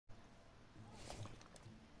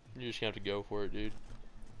You just have to go for it, dude.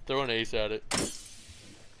 Throw an ace at it.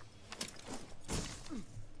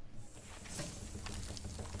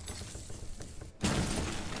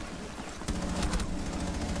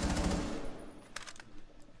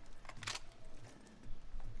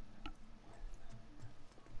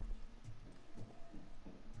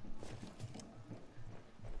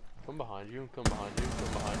 Come behind you, come behind you,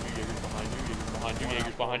 come behind you, Jaeger's behind you, Jaeger's behind you,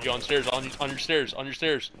 Jaeger's behind you, on stairs, on your stairs, on your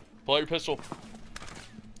stairs. Pull out your pistol.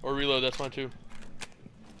 Or reload, that's fine too.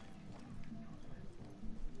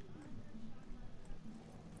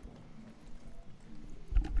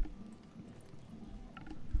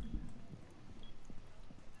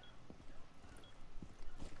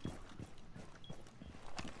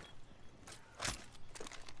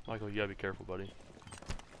 Michael, you gotta be careful, buddy.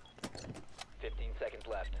 15 seconds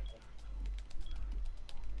left.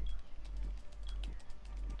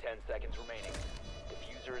 10 seconds remaining.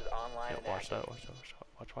 Diffuser is online and Watch active. that, watch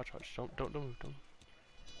that, watch. Don't move, don't move.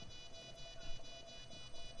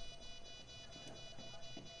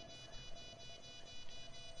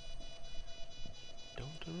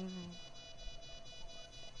 Don't move.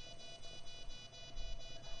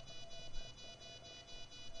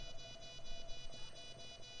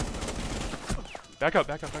 Back up.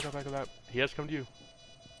 He has to come to you.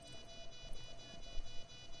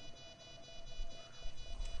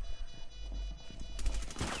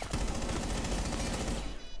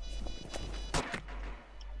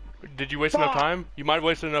 Did you waste enough time? You might have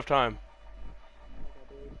wasted enough time.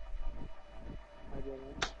 I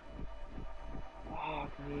didn't.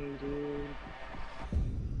 Fuck me, dude.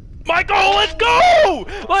 Michael, let's go!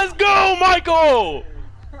 Let's go, Michael!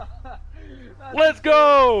 Let's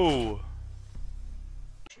go!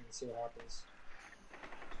 See what happens.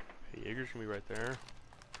 Hey, Jaeger's gonna be right there.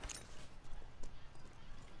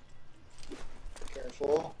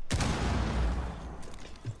 Careful.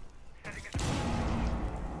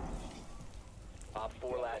 Op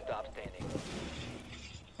 4 last stop standing.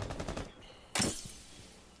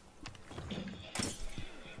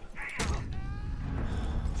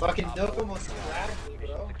 Fucking Nook almost grabbed me,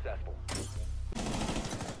 Mission bro. successful.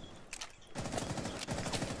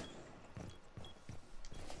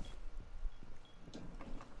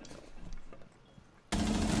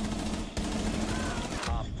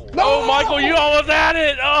 No! Oh, Michael, you almost had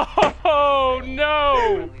it! Oh,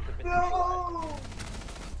 no! No!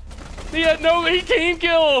 He had no 18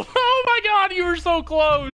 kills! Oh my god, you were so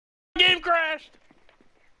close! Game crashed!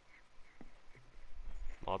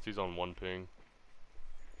 Mozzi's on 1 ping.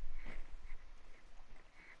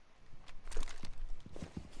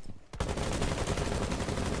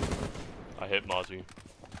 I hit Mozzie.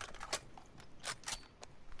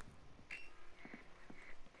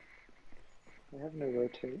 I have no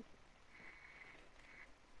rotate.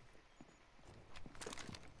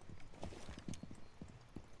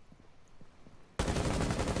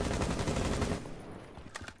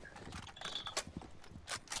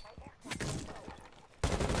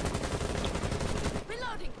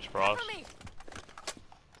 Reloading. Frost. Cover me.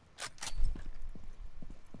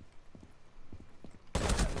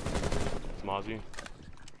 It's Mozzie.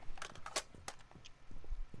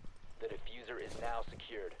 The diffuser is now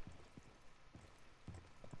secured.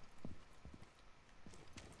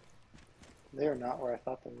 They are not where I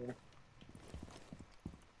thought they were.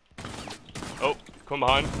 Oh, come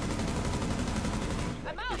behind.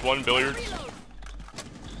 I'm out. There's one billiards. Reload.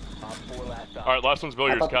 Op 4 last stop. Alright, last one's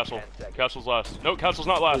billiards, Castle. 10 seconds. Castle's last. No, Castle's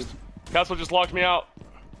not last. Castle just locked me out.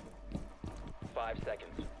 5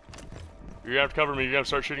 seconds. You're gonna have to cover me. You're gonna have to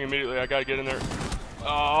start shooting immediately. I gotta get in there.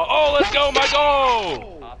 Oh, let's go,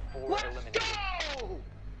 Michael! Op 4 eliminated.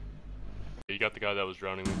 You got the guy that was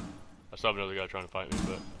drowning me. I still have another guy trying to fight me,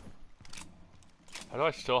 but... How do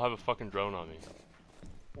I still have a fucking drone on me?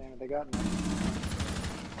 Damn it, they got me.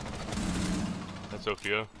 That's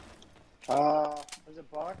Sophia. There's a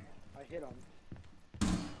buck. I hit him.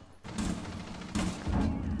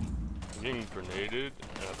 I'm getting grenaded,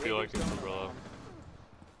 and I feel like it's Umbrella.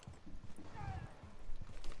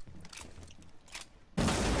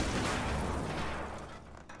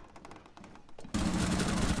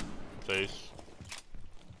 Face.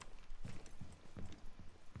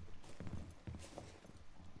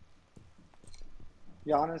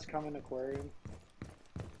 Yana's coming aquarium.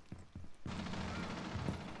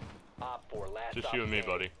 Op 4 last Just stop you and me,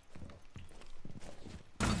 standing.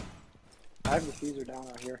 buddy. I have the diffuser down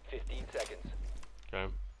out here. 15 seconds.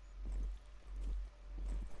 Okay.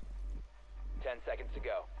 10 seconds to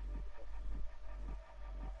go.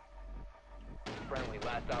 Friendly,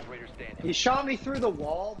 last operator standing. He shot me through the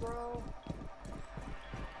wall, bro.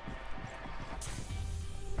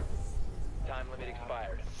 Time limit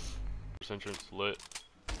expired. this entrance lit.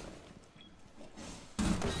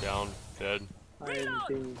 Down, dead. I'm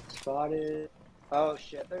being spotted. Oh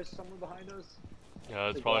shit, there's someone behind us. Yeah,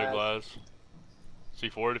 it's The probably glass.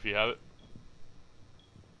 glass. C4 if you have it.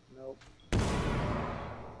 Nope.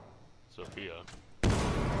 Sophia.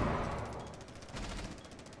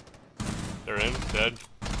 They're in, dead.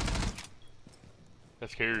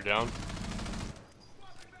 That's carrier down.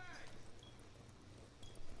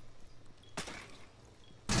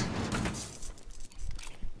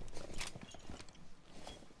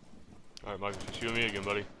 Alright, Michael, just you and me again,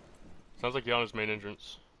 buddy. Sounds like you're on his main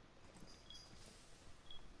entrance.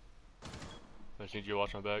 I just need you to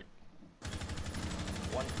watch my back.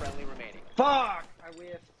 One friendly remaining. Fuck! I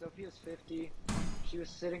whiffed. Sophia's 50. She was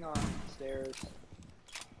sitting on stairs.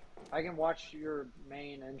 I can watch your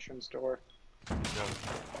main entrance door. Yeah.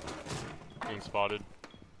 Being spotted.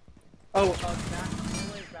 Oh,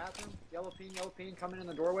 doorway, bathroom. Yellow peen coming in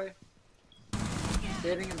the doorway.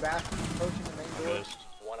 Sitting in bathroom, approaching the main door. Missed.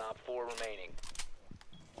 One op 4 remaining.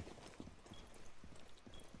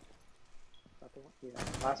 Yeah,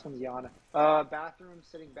 last one's Yana. Bathroom,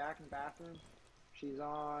 sitting back in bathroom. She's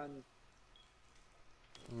on.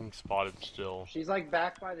 Being spotted still. She's like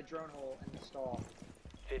back by the drone hole in the stall.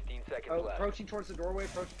 15 seconds Oh, left. approaching towards the doorway.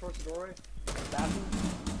 Bathroom.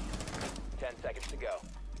 10 seconds to go.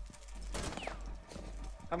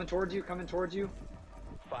 Coming towards you.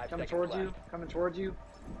 5 Coming seconds towards left. you. Coming towards you.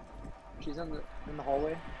 She's in the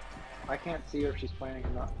hallway. I can't see her if she's planning or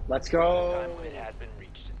not. Let's go. Time limit has been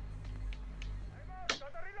reached.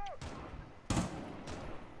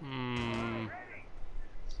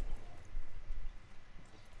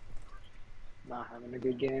 Not having a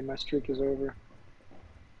good game. My streak is over.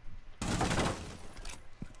 Guy's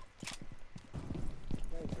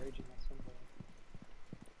raging at somebody.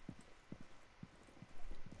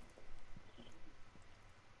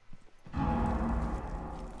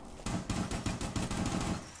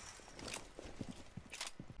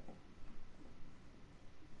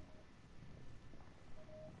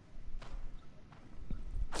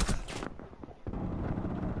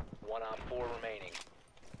 One op 4 remaining.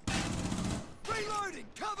 Reloading!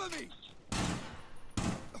 Cover me!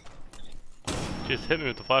 Just hit me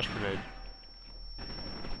with the flash grenade.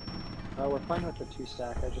 We're playing with the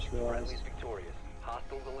 2-stack. I just realized. Friendly's victorious.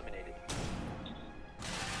 Hostiles eliminated.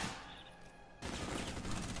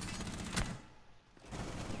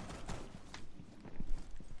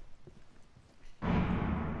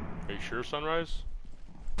 Are you sure, Sunrise?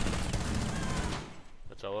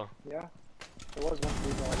 That's Ella. Yeah. There was one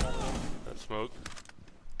blue ball that way. That's smoke.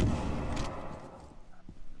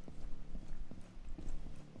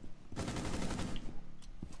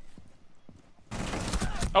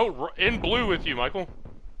 Oh, in blue with you, Michael.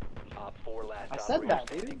 Op 4 last I said that,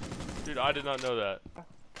 operator dude. Dude, I did not know that.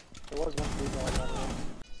 There was one blue ball that way.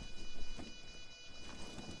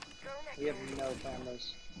 We have no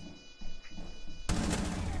cameras.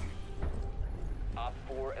 Op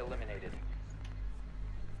 4 eliminated.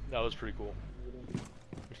 That was pretty cool.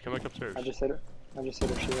 Just come back upstairs. I just hit her. I just hit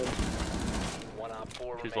her shield. One op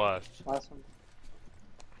 4 She's remaining. last. Last one.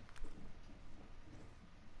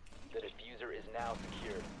 The diffuser is now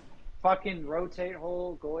secured. Fucking rotate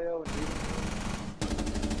hole, Goyo, and Ruben.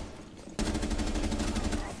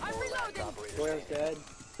 I'm reloading. Operator Goyo's standing. dead.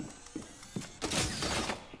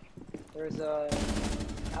 There's a.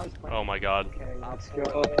 Now he's playing. Oh my god. Okay, Op let's 4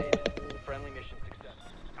 go. eliminated. Friendly mission success.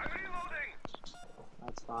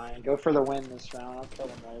 That's fine. Go for the win this round. I'll kill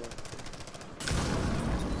them later.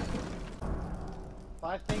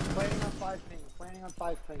 5 ping, planning on 5 ping, planning on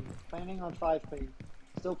 5 ping, planning on 5 ping.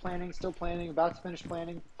 Still planning, about to finish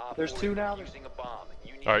planning. Op There's 4 2 is now. using a bomb.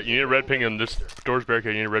 Alright, you need to red ping him. This door's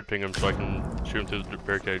barricade. You need to red ping him so I can shoot him through the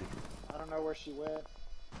barricade. I don't know where she went.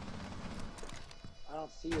 I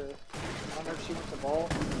don't see her. I don't know if she went to ball.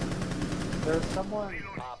 There's someone.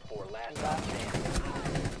 Op 4 last Yeah. op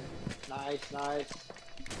standing. Nice, nice.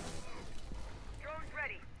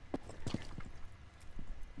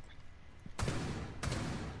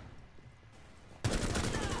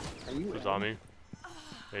 Are you Who's in? on me?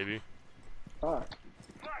 Maybe. Fuck.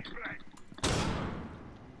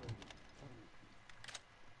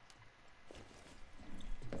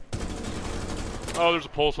 Oh, there's a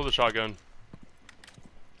pulse with a shotgun.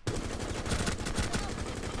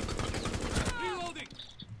 Reloading!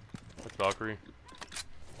 That's Valkyrie.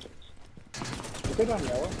 You good on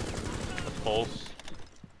yellow? That's pulse.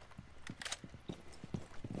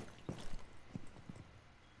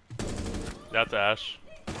 That's Ash.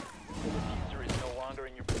 The diffuser is no longer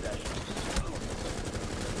in your possession.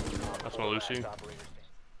 Op That's 4 my last Lucy. operator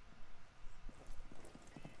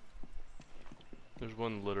There's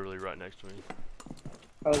one literally right next to me.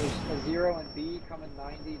 Oh, there's a 0 and B coming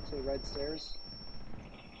 90 to red stairs.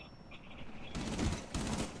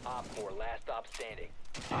 Op 4, last stop standing.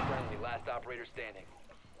 Friendly, last operator standing.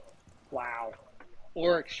 Wow.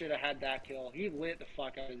 Oryx should have had that kill. He lit the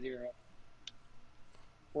fuck out of 0.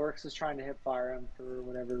 Oryx is trying to hip fire him for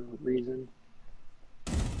whatever reason.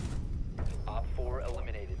 Op 4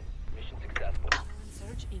 eliminated. Mission successful.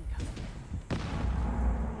 Search incoming.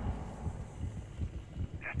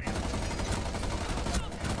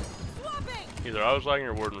 Swapping! Either I was lagging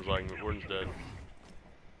or Warden was lagging, but Warden's dead.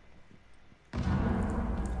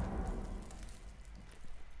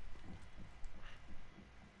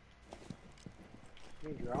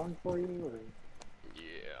 Any drone for you, or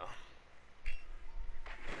Yeah.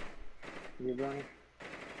 you drone?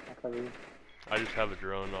 I'll cover you. I just have a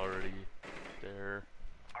drone already there.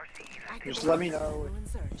 Just let me know. Go and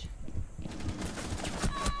search.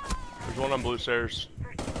 There's one on blue stairs.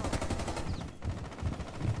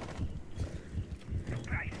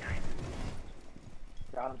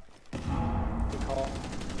 Got him. Good call.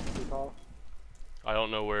 Good call. I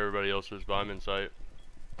don't know where everybody else is, but I'm in sight.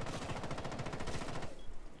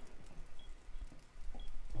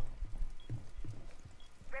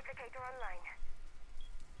 Replicator online.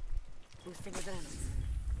 Boosting adrenaline.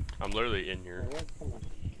 I'm literally in here. Yeah, come on.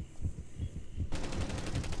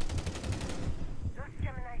 Lost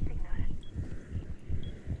Gemini signal.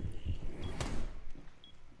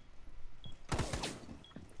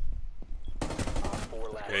 Op 4,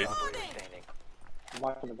 last Okay. operator standing. I'm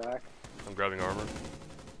watching the back. I'm grabbing armor.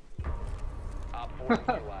 Op 4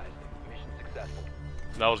 neutralized. Mission successful.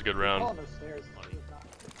 That was a good Oh, round. no stairs.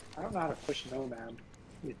 I don't know how to push Nomad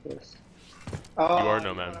with this. You are You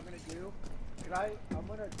know Nomad. what I'm gonna do? I'm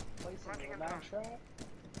gonna place a Nomad trap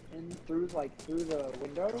in through the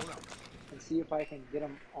window and see if I can get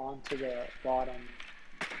him onto the bottom.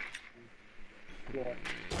 Yeah. I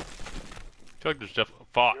feel like there's definitely.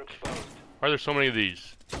 Fuck. You're exposed. Why are there so many of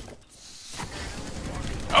these?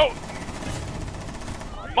 Oh!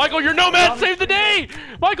 Michael, your Nomad saved the day!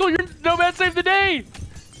 Michael, your Nomad saved the day!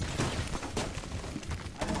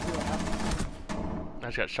 I didn't see what happened. I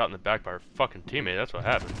just got shot in the back by our fucking teammate. That's what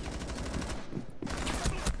happened.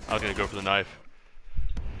 I was gonna go for the knife.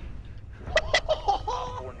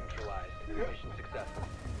 Op 4 neutralized. Mission successful.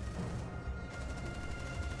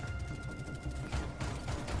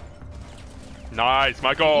 Nice, Did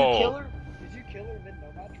you kill Michael! her? Did you kill her mid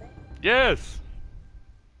Nomad trap? Yes!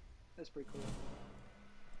 That's pretty cool.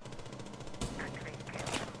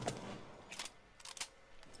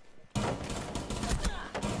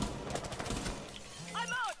 I'm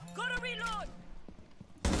out! Gotta reload!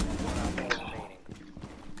 One op 4 remaining.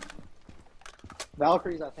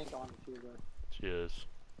 Valkyrie's, I think, on the field. She is.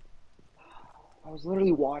 I was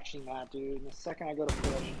literally watching that, dude. And the second I go to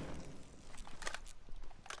push.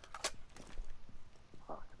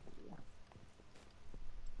 Fuck.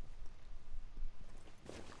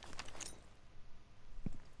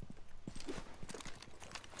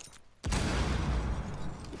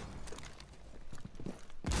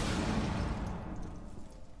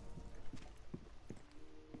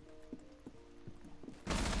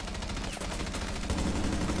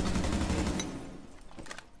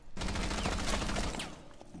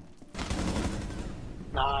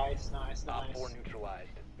 Nice, nice, Op nice. 4 neutralized.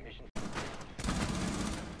 Mission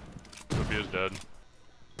Sophia's dead.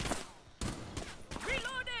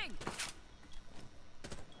 Reloading!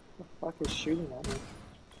 What the fuck is shooting at me?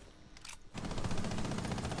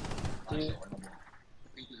 Dude.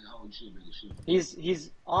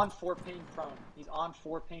 He's on 4 ping prone. He's on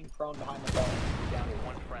 4 ping prone behind the bar. down to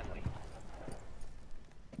one friendly.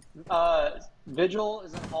 Vigil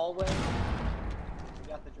is in hallway. We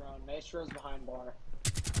got the drone. Maestro's behind bar.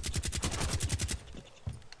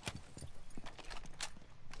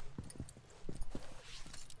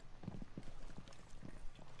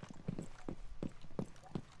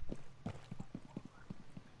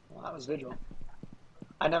 Well, that was Vigil.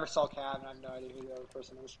 I never saw Cav, and I have no idea who the other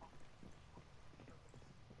person is.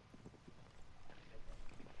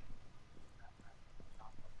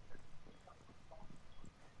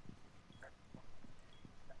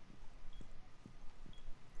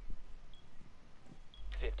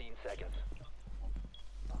 Seconds.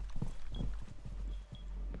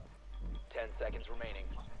 10 seconds remaining.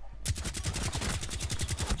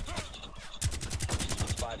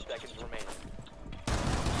 5 seconds remaining.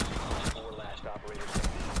 4 last operators.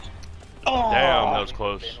 Oh! Damn, that was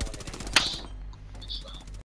close. Stay in the